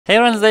Hey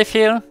everyone, Dave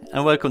here,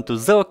 and welcome to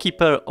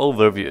ZOOKEEPER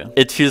Overview.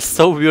 It feels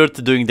so weird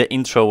doing the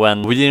intro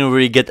when we didn't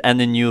really get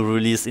any new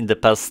release in the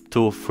past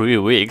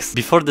 2-3 weeks.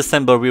 Before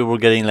December we were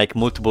getting like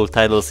multiple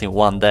titles in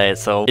one day,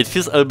 so it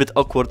feels a little bit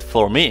awkward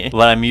for me,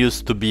 where I'm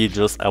used to be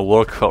just a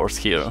workhorse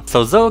here.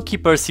 So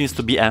ZOOKEEPER seems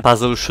to be a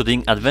puzzle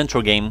shooting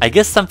adventure game. I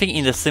guess something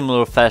in a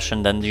similar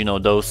fashion than, you know,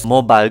 those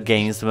mobile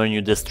games when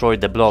you destroy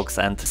the blocks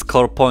and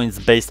score points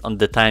based on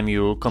the time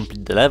you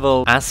complete the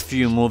level, as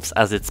few moves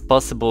as it's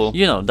possible,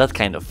 you know, that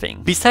kind of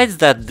thing. Besides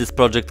that, this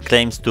project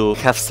claims to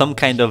have some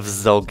kind of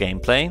zoo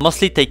gameplay,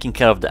 mostly taking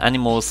care of the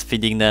animals,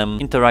 feeding them,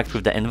 interact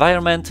with the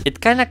environment. It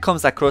kinda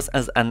comes across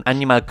as an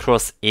Animal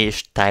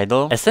Cross-ish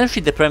title.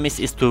 Essentially the premise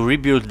is to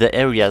rebuild the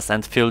areas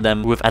and fill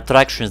them with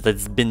attractions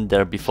that's been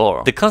there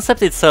before. The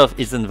concept itself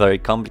isn't very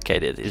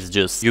complicated, it's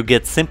just you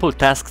get simple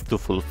tasks to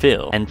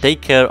fulfill and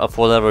take care of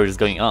whatever is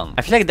going on.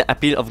 I feel like the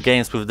appeal of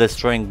games with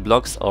destroying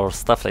blocks or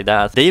stuff like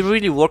that, they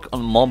really work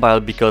on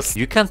mobile because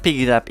you can pick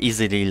it up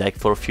easily, like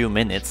for a few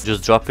minutes,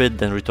 just drop it,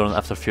 then return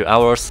after a few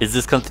hours. It's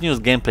this continuous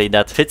gameplay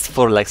that fits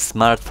for like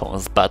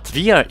smartphones, but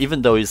VR,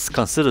 even though it's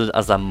considered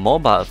as a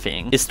mobile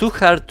thing, is too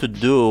hard to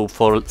do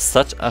for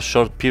such a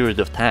short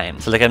period of time.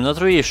 So like I'm not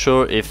really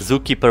sure if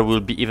ZOOKEEPER will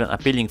be even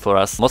appealing for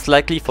us, most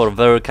likely for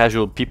very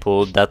casual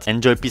people that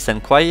enjoy peace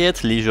and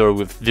quiet, leisure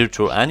with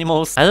virtual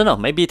animals. I don't know,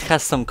 maybe it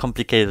has some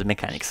complicated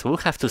mechanics, we'll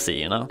have to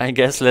see, you know? I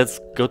guess let's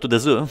go to the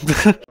zoo.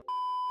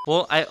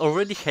 Well, I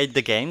already hate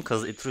the game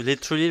because it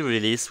literally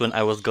released when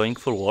I was going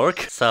for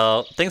work,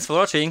 so thanks for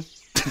watching.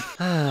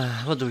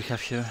 What do we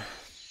have here?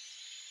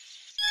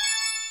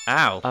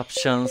 Ow!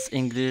 Options,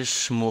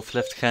 English, move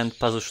left hand,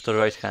 puzzle shooter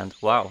right hand.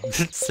 Wow,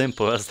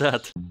 simple as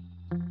that.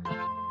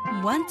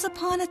 Once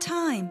upon a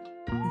time,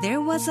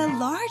 there was a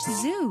large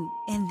zoo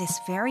in this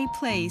very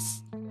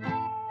place.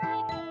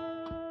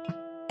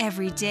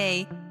 Every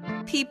day,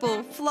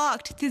 people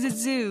flocked to the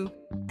zoo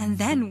and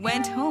then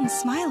went home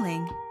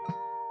smiling.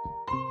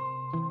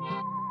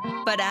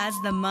 But as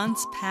the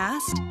months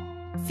passed,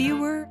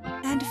 fewer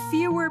and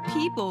fewer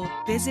people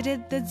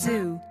visited the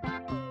zoo.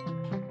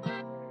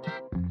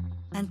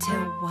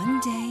 Until one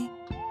day,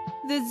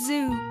 the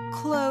zoo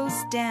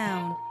closed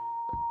down,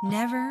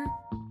 never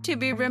to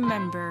be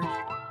remembered.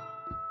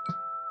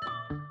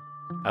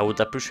 I would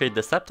appreciate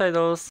the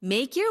subtitles.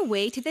 Make your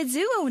way to the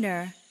zoo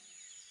owner.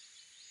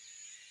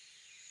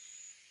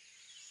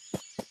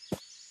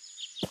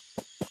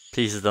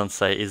 Please don't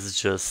say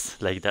it's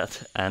just like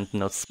that and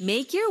not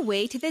Make your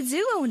way to the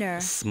zoo owner.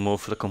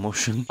 smooth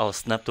locomotion. Oh,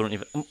 snap turn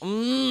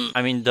even.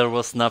 I mean, there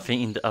was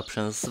nothing in the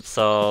options,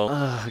 so...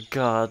 Oh,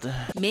 God.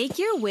 Make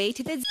your way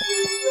to the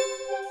zoo.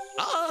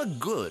 Ah,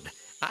 good.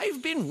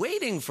 I've been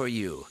waiting for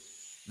you.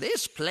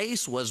 This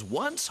place was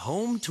once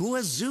home to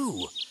a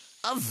zoo.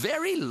 A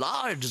very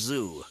large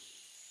zoo.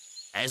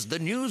 As the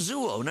new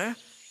zoo owner,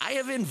 I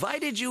have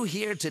invited you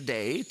here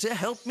today to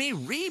help me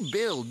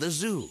rebuild the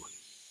zoo.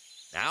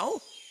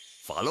 Now,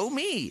 follow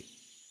me.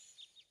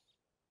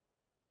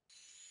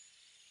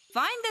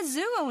 Find the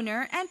zoo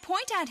owner and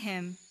point at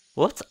him.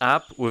 What's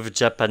up with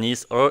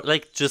Japanese or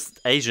like just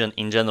Asian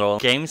in general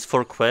games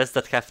for quests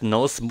that have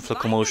no smooth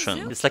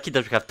locomotion? It's lucky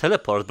that we have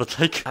teleport, but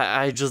like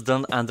I just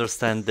don't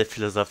understand the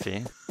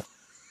philosophy.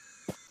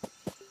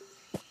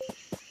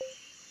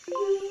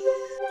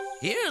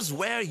 Here's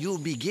where you'll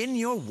begin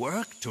your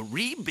work to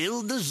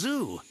rebuild the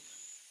zoo.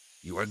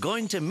 You are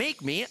going to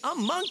make me a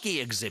monkey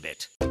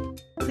exhibit.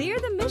 Clear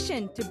the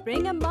mission to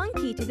bring a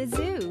monkey to the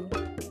zoo.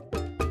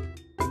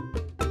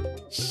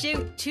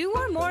 Shoot 2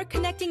 or more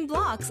connecting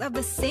blocks of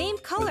the same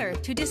color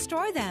to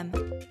destroy them.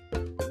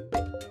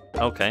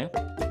 Okay.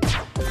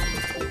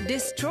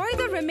 Destroy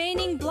the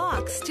remaining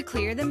blocks to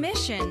clear the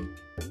mission.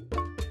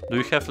 Do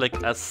you have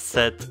like a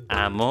set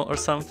ammo or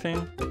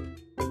something?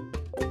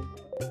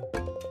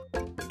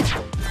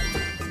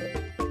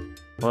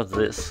 What's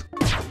this?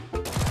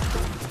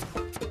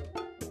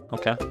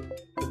 Okay.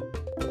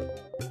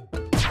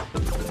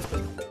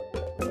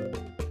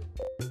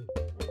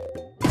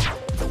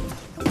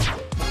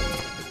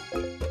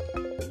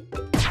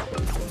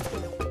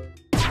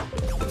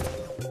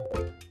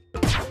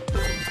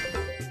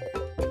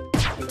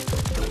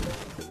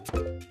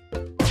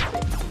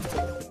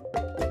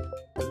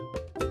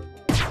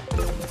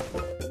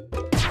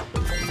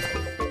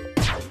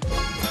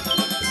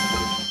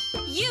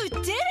 You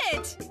did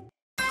it!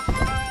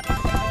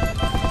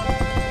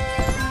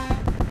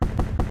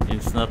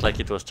 It's not like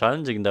it was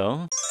challenging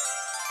though.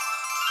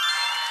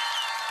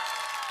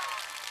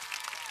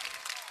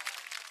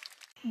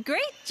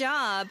 Great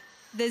job!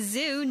 The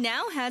zoo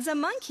now has a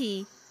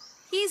monkey.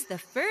 He's the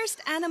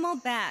first animal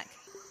back.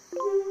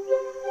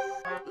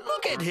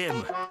 Look at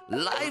him,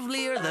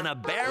 livelier than a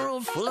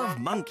barrel full of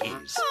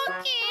monkeys.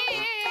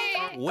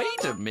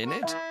 Wait a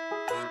minute.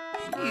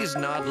 He's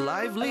not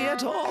lively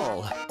at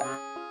all.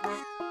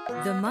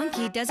 The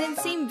monkey doesn't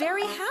seem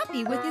very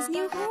happy with his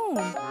new home.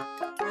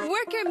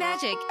 Work your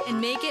magic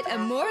and make it a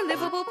more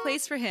livable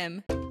place for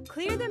him.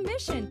 Clear the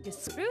mission to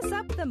spruce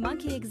up the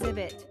monkey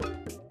exhibit.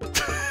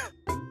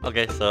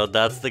 Okay, so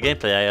that's the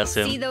gameplay, I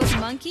assume. See those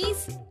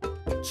monkeys?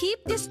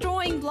 Keep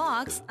destroying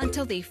blocks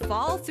until they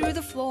fall through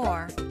the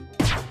floor.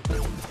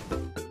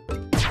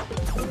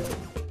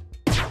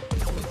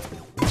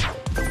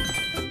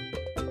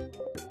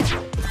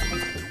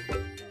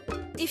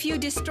 If you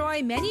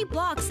destroy many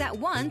blocks at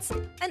once,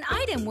 an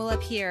item will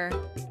appear.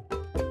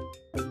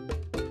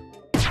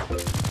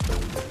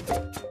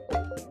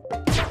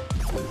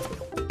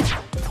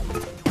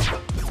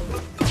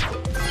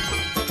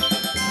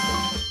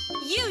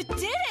 You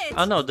did it!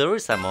 Oh no, there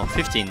is ammo.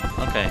 15.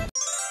 Okay.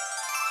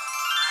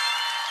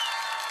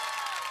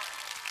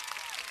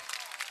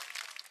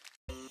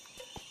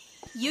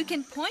 You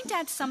can point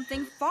at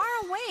something far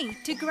away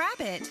to grab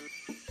it.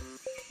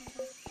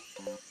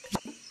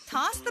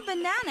 Toss the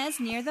bananas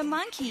near the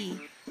monkey.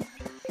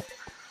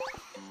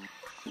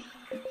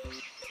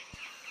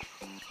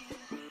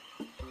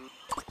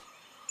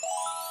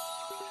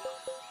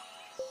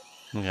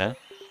 Okay.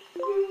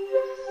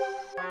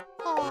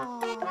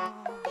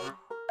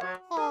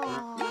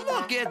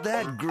 Look at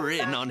that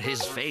grin on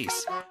his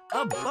face.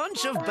 A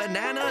bunch of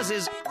bananas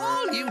is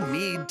all you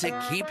need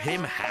to keep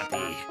him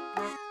happy.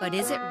 But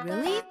is it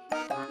really?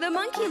 The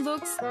monkey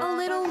looks a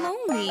little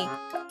lonely.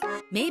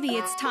 Maybe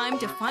it's time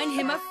to find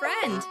him a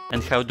friend.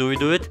 And how do we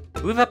do it?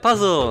 With a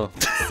puzzle!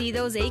 See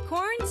those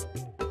acorns?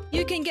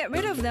 You can get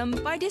rid of them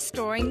by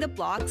destroying the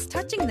blocks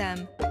touching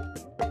them.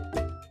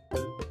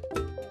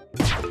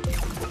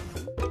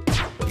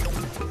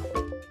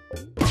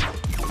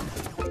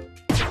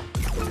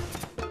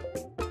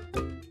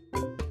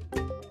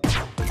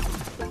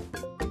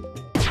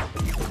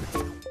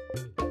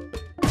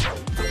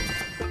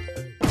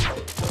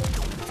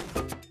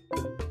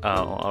 Oh,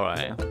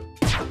 alright.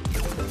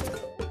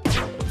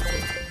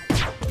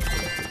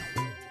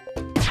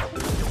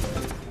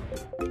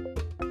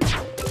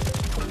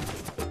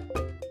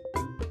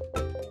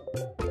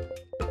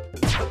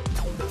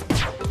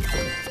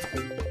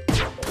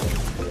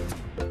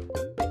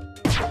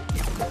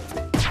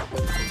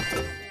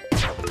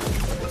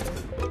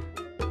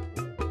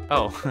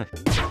 Oh.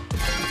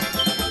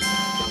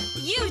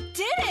 You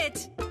did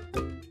it!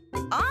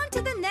 On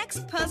to the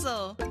next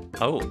puzzle.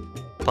 Oh,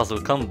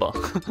 puzzle combo.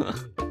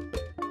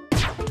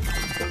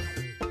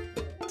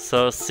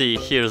 So see,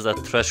 here's a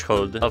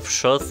threshold of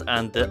shots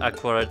and the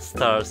accurate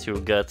stars you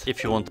get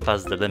if you won't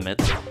pass the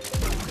limit.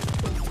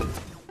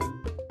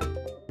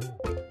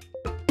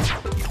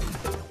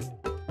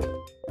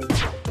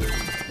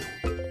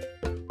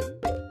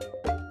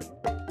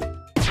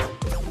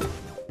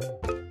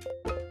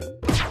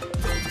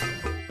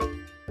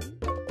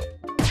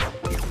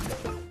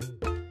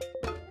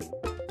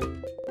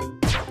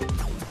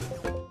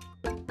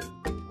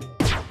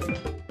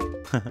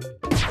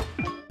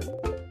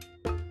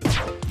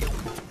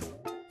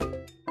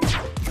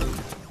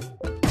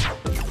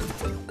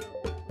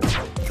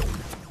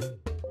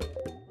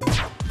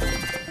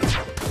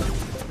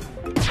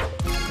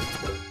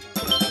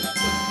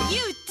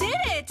 You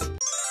did it!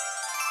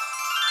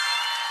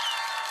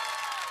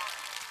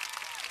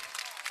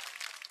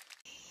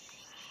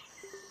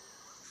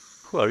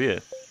 Who are you?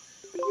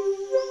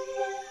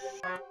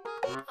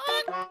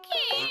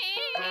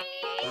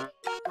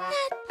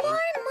 That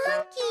poor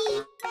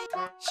monkey.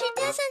 She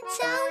doesn't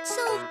sound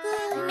so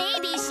good.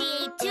 Maybe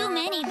she ate too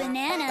many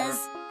bananas.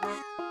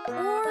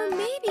 Or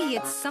maybe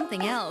it's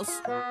something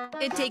else.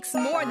 It takes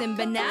more than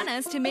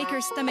bananas to make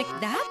her stomach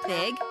that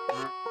big.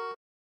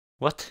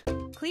 What?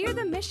 Clear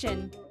the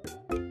mission.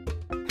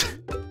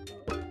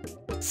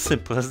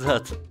 Simple as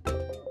that.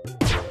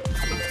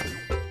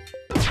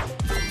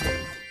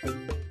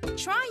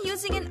 Try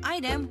using an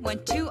item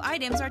when two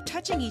items are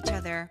touching each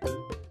other.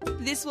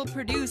 This will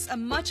produce a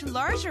much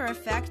larger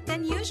effect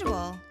than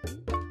usual.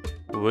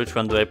 Which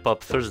one do I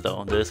pop first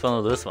though? This one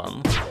or this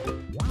one?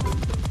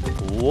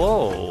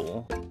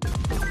 Whoa!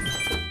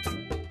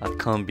 A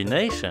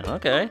combination,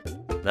 okay.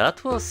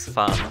 That was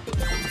fun.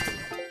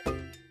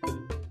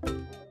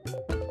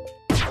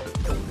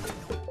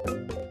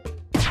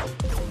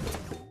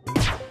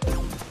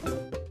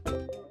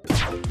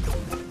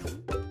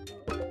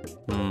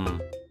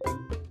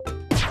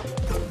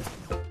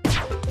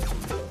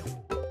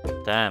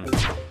 Damn.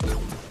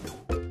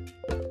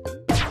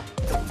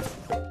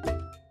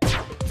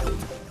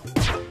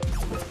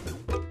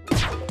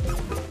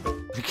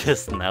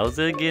 Because now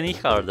they're getting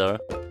harder.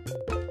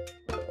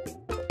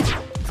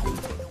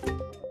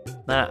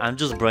 Nah, I'm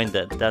just brain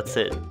dead, that's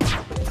it.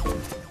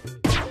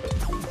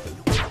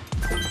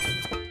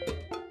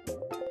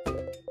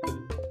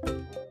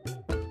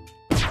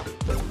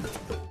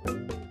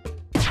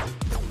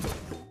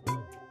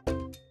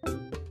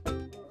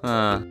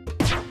 Huh.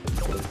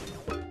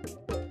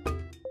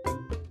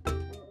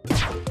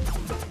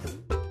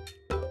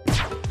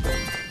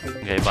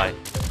 Okay, bye.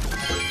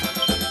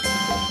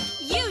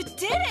 You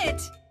did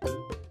it!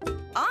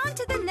 On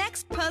to the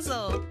next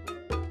puzzle.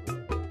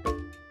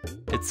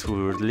 It's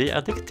weirdly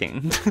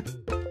addicting.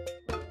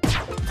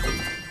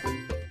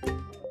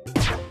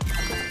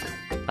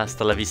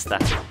 Hasta la vista.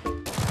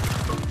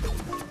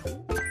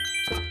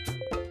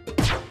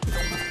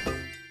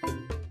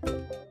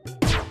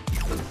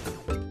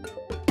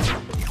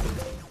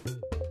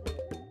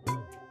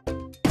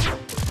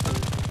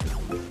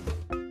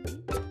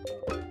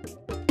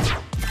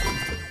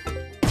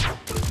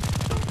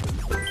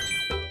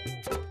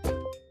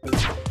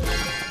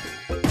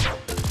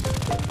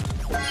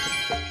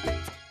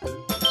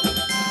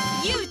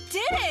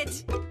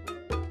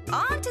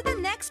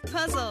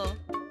 puzzle.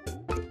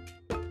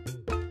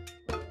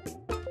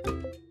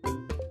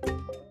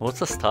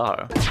 What's a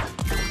star?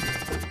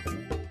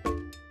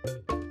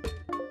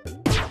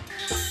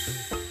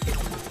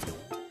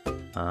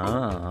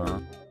 Ah.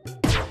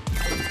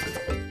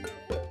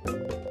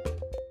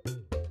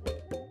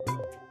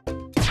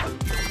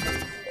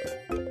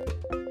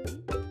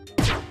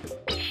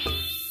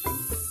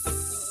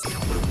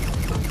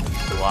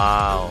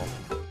 Wow.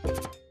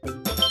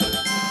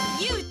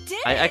 You did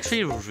I it!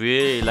 actually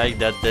really like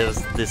that there's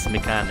this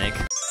mechanic.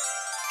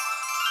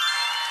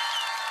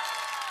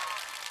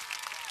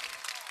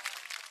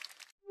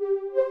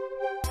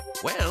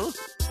 Well,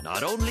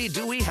 not only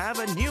do we have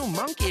a new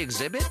monkey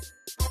exhibit,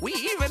 we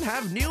even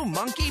have new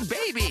monkey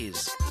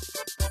babies.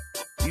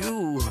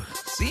 You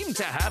seem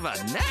to have a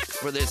knack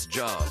for this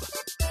job.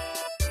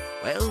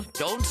 Well,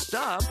 don't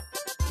stop.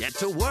 Get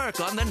to work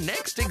on the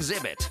next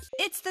exhibit.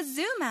 It's the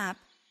Zoo map.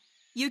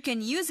 You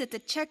can use it to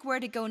check where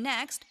to go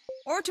next,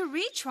 or to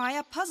retry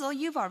a puzzle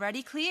you've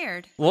already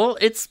cleared. Well,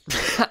 it's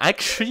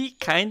actually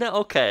kinda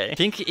okay.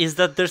 Thing is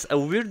that there's a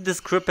weird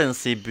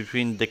discrepancy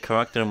between the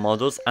character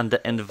models and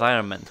the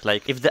environment.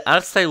 Like, if the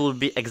art style will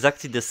be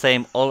exactly the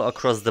same all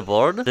across the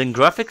board, then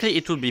graphically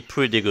it will be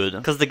pretty good.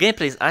 Because the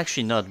gameplay is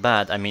actually not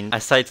bad. I mean,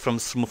 aside from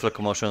smooth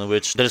locomotion,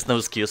 which there's no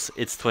excuse,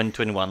 it's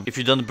 2021. If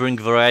you don't bring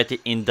variety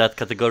in that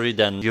category,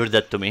 then you're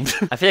dead to me.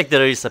 I feel like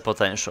there is a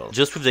potential.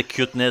 Just with the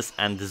cuteness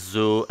and the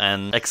zoo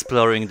and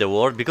exploring the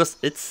world, because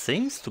it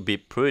seems to be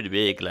pretty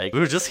big. Like,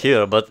 we're just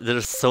here, but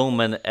there's so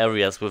many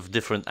areas with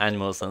different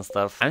animals and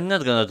stuff. I'm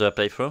not gonna do a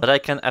playthrough, but I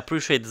can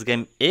appreciate this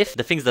game if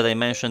the things that I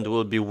mentioned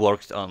will be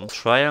worked on.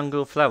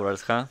 Triangle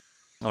flowers, huh?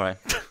 Alright,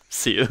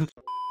 see you.